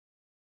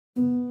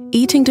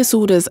Eating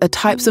disorders are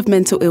types of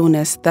mental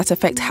illness that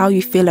affect how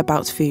you feel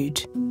about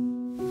food.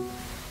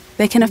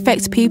 They can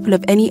affect people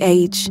of any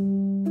age,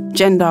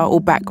 gender or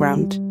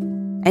background,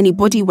 any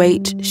body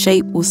weight,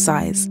 shape or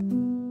size.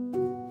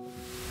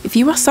 If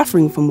you are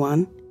suffering from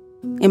one,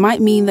 it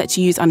might mean that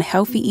you use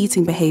unhealthy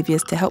eating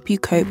behaviours to help you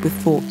cope with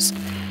thoughts,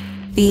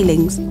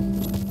 feelings,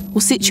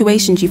 or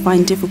situations you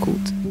find difficult.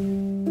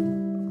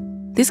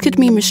 This could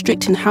mean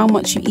restricting how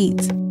much you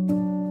eat,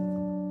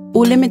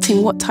 or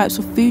limiting what types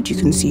of food you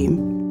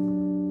consume.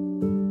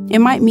 It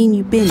might mean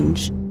you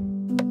binge.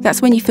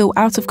 That's when you feel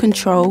out of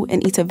control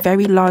and eat a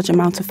very large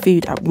amount of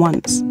food at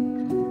once.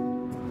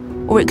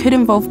 Or it could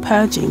involve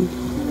purging,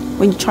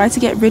 when you try to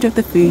get rid of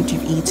the food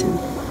you've eaten.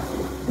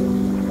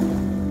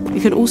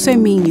 It could also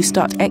mean you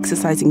start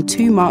exercising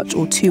too much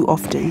or too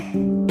often.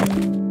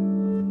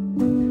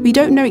 We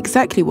don't know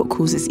exactly what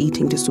causes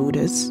eating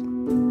disorders,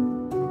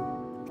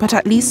 but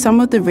at least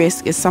some of the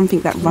risk is something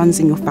that runs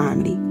in your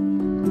family.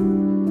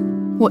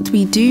 What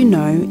we do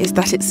know is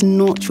that it's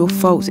not your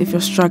fault if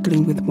you're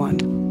struggling with one,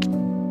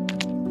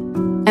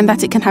 and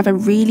that it can have a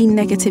really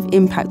negative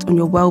impact on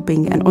your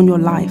well-being and on your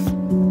life.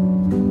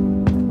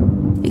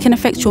 It can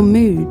affect your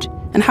mood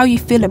and how you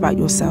feel about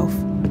yourself.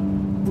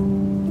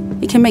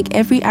 It can make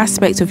every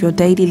aspect of your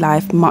daily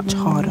life much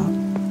harder,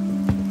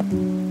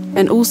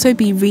 and also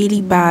be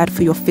really bad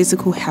for your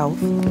physical health.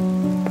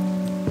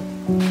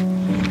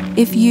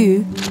 If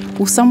you,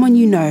 or someone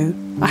you know,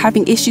 are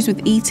having issues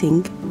with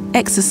eating,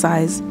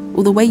 exercise,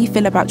 or the way you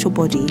feel about your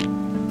body,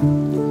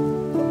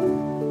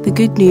 the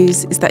good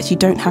news is that you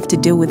don't have to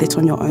deal with it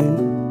on your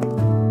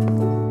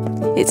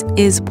own. It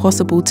is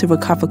possible to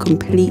recover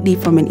completely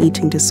from an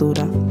eating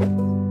disorder.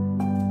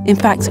 In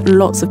fact,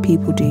 lots of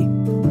people do.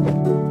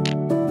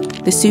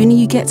 The sooner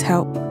you get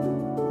help,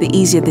 the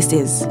easier this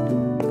is.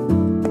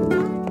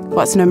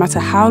 But no matter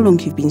how long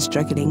you've been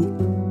struggling,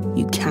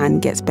 you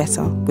can get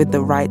better with the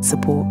right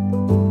support.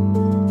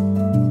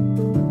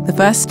 The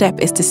first step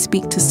is to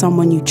speak to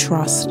someone you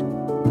trust,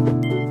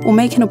 or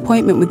make an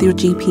appointment with your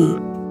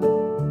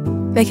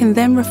GP. They can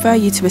then refer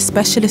you to a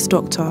specialist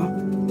doctor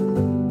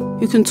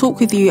who can talk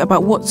with you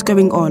about what's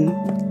going on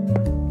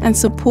and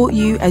support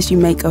you as you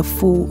make a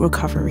full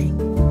recovery.